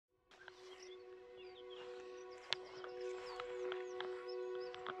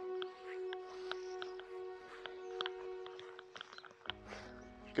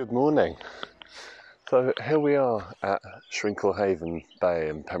Good morning. So here we are at Shrinklehaven Bay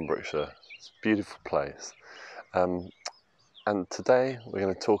in Pembrokeshire. It's a beautiful place. And today we're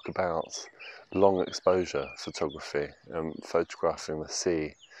going to talk about long exposure photography, photographing the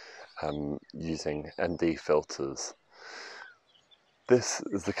sea using ND filters. This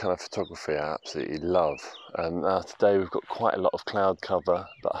is the kind of photography I absolutely love. Now today we've got quite a lot of cloud cover,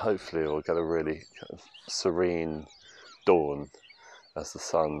 but hopefully we'll get a really kind of serene dawn as the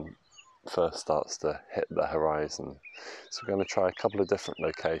sun first starts to hit the horizon. So we're going to try a couple of different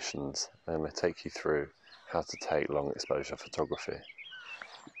locations and I'm going to take you through how to take long exposure photography.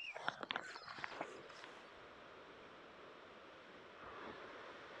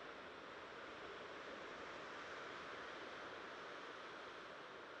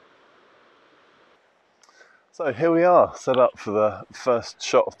 So here we are, set up for the first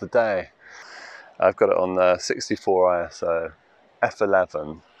shot of the day. I've got it on 64 ISO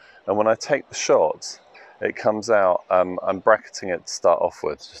f11, and when I take the shot it comes out, I'm bracketing it to start off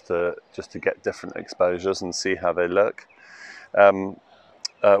with just to get different exposures and see how they look. When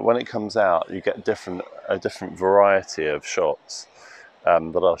it comes out you get a different variety of shots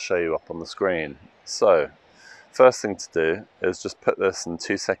that I'll show you up on the screen. So first thing to do is just put this in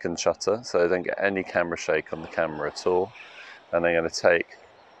 2-second shutter so I don't get any camera shake on the camera at all, and I'm going to take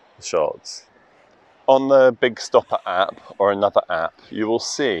the shots. On the Big Stopper app or another app, you will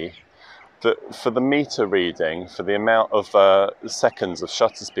see that for the meter reading, for the amount of seconds of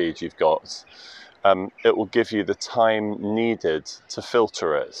shutter speed you've got, it will give you the time needed to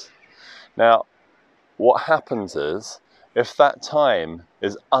filter it. Now, what happens is, if that time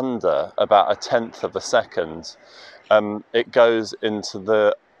is under about 1/10 of a second, it goes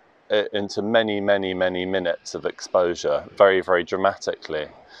into many minutes of exposure very, very dramatically.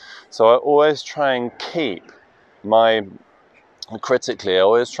 So I always try and keep my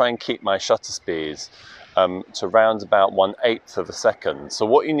shutter speeds to round about 1/8 of a second. So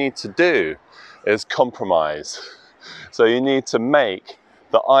what you need to do is compromise. So you need to make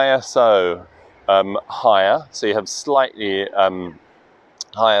the ISO higher, so you have slightly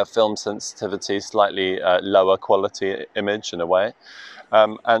higher film sensitivity, slightly lower quality image in a way.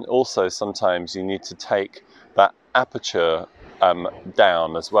 And also sometimes you need to take that aperture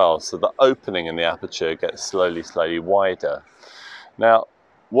down as well, so the opening in the aperture gets slowly wider. Now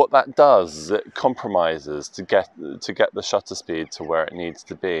what that does is it compromises to get the shutter speed to where it needs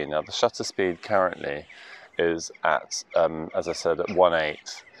to be. Now the shutter speed currently is at as I said, at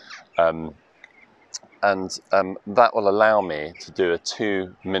 1/8, and that will allow me to do a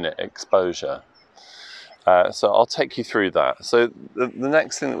 2-minute exposure. So I'll take you through that. So the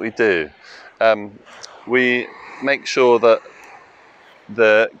next thing that we do, we make sure that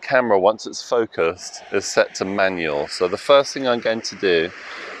the camera, once it's focused, is set to manual. So the first thing I'm going to do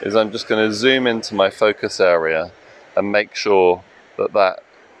is I'm just going to zoom into my focus area and make sure that that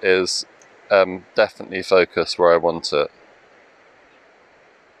is definitely focused where I want it.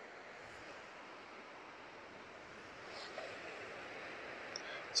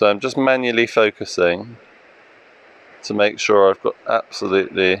 So I'm just manually focusing to make sure I've got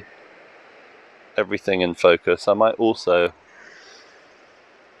absolutely everything in focus. I might also,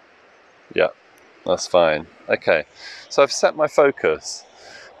 yeah, that's fine. Okay, so I've set my focus.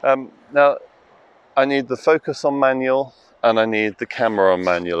 Now I need the focus on manual and I need the camera on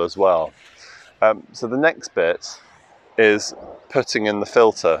manual as well. So the next bit is putting in the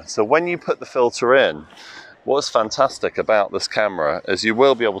filter. So when you put the filter in, what's fantastic about this camera is you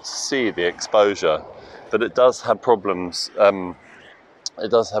will be able to see the exposure, but it does have problems.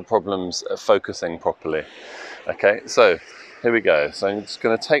 Focusing properly. Okay, so here we go. So I'm just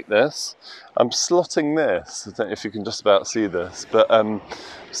going to take this. I'm slotting this. I don't know if you can just about see this, but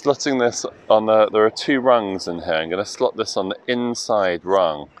slotting this on. There are 2 rungs in here. I'm going to slot this on the inside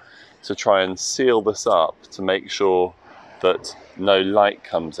rung to try and seal this up to make sure that no light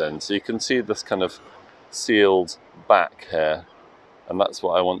comes in. So you can see this kind of sealed back here, and that's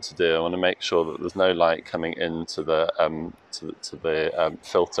what I want to do. I want to make sure that there's no light coming into the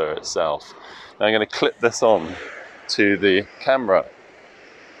filter itself. Now I'm going to clip this on to the camera.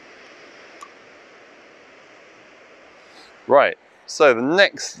 Right, so the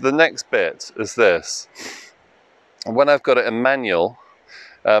next bit is this. When I've got it in manual,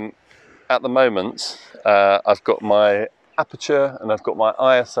 at the moment I've got my aperture and I've got my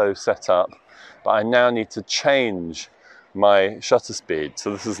ISO set up, but I now need to change my shutter speed.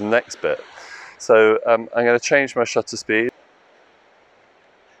 So this is the next bit. So I'm going to change my shutter speed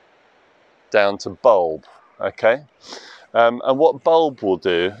down to bulb. Okay, and what bulb will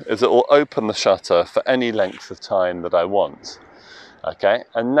do is it will open the shutter for any length of time that I want. Okay,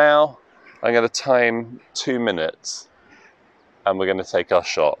 and now I'm going to time 2 minutes and we're going to take our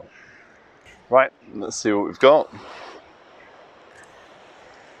shot. Right, let's see what we've got.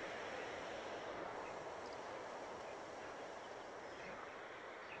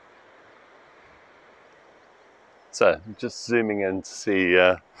 So, just zooming in to see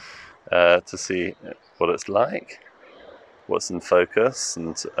what it's like, what's in focus,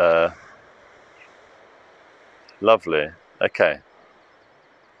 and lovely. Okay.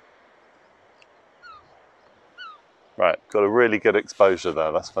 Right, got a really good exposure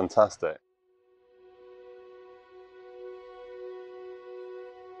there, that's fantastic.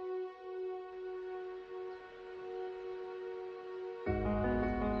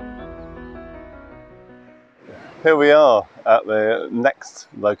 Here we are at the next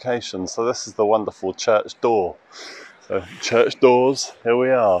location. So this is the wonderful church door. So church doors, here we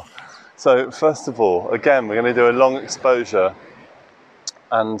are. So first of all, again, we're going to do a long exposure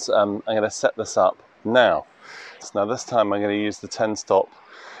and I'm going to set this up now. So now this time I'm going to use the 10-stop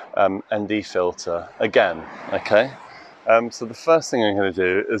ND filter again, okay? So the first thing I'm going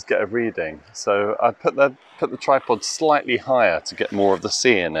to do is get a reading. So I put the tripod slightly higher to get more of the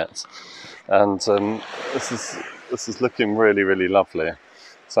sea in it. And this is looking really, really lovely.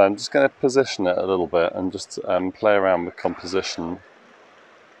 So I'm just going to position it a little bit and just play around with composition.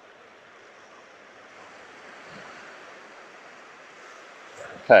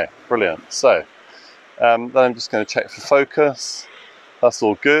 Okay, brilliant. So then I'm just going to check for focus. That's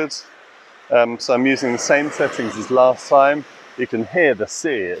all good. So I'm using the same settings as last time. You can hear the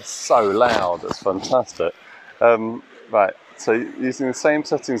sea, it's so loud, it's fantastic. Right, so using the same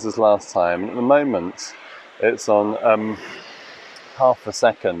settings as last time. At the moment, it's on half a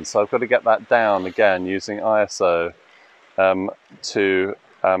second, so I've got to get that down again using ISO to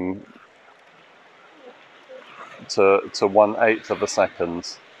 1/8 of a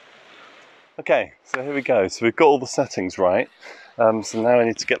second. Okay, so here we go. So we've got all the settings right. So now I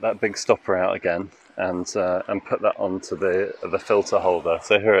need to get that big stopper out again and put that onto the filter holder.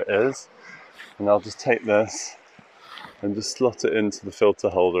 So here it is, and I'll just take this and just slot it into the filter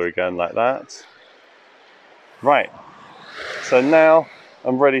holder again like that. Right, so now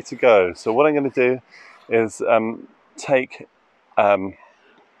I'm ready to go. So what I'm going to do is take an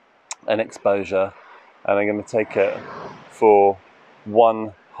exposure and I'm going to take it for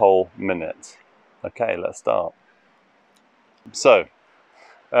 1 whole minute. Okay, let's start. So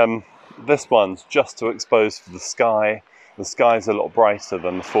this one's just to expose for the sky. The sky's a lot brighter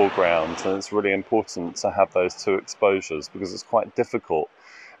than the foreground, and it's really important to have those 2 exposures because it's quite difficult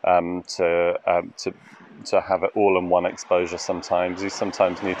to have it all in one exposure sometimes. You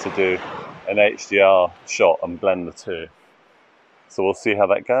sometimes need to do an HDR shot and blend the 2. So we'll see how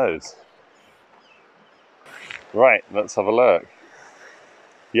that goes. Right, let's have a look.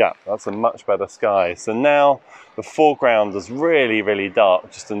 Yeah, that's a much better sky. So now the foreground is really, really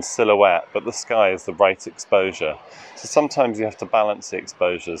dark, just in silhouette, but the sky is the right exposure. So sometimes you have to balance the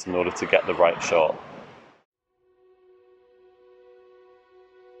exposures in order to get the right shot.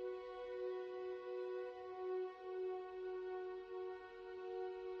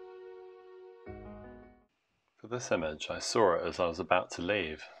 For this image, I saw it as I was about to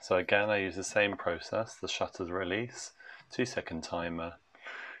leave. So again, I use the same process, the shutter release, 2-second timer,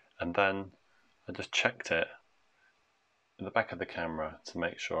 and then I just checked it in the back of the camera to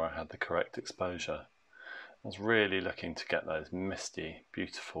make sure I had the correct exposure. I was really looking to get those misty,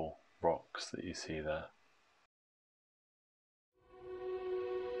 beautiful rocks that you see there.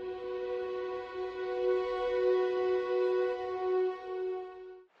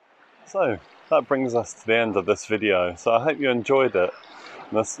 So that brings us to the end of this video. So I hope you enjoyed it.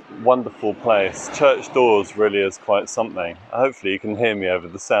 This wonderful place. Church Doors really is quite something. Hopefully you can hear me over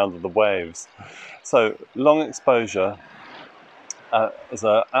the sound of the waves. So long exposure is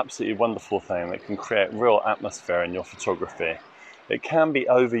an absolutely wonderful thing that can create real atmosphere in your photography. It can be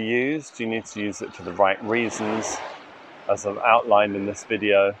overused. You need to use it for the right reasons, as I've outlined in this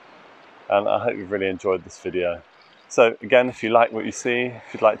video. And I hope you've really enjoyed this video. So again, if you like what you see,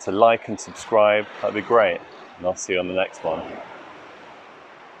 if you'd like to like and subscribe, that'd be great. And I'll see you on the next one.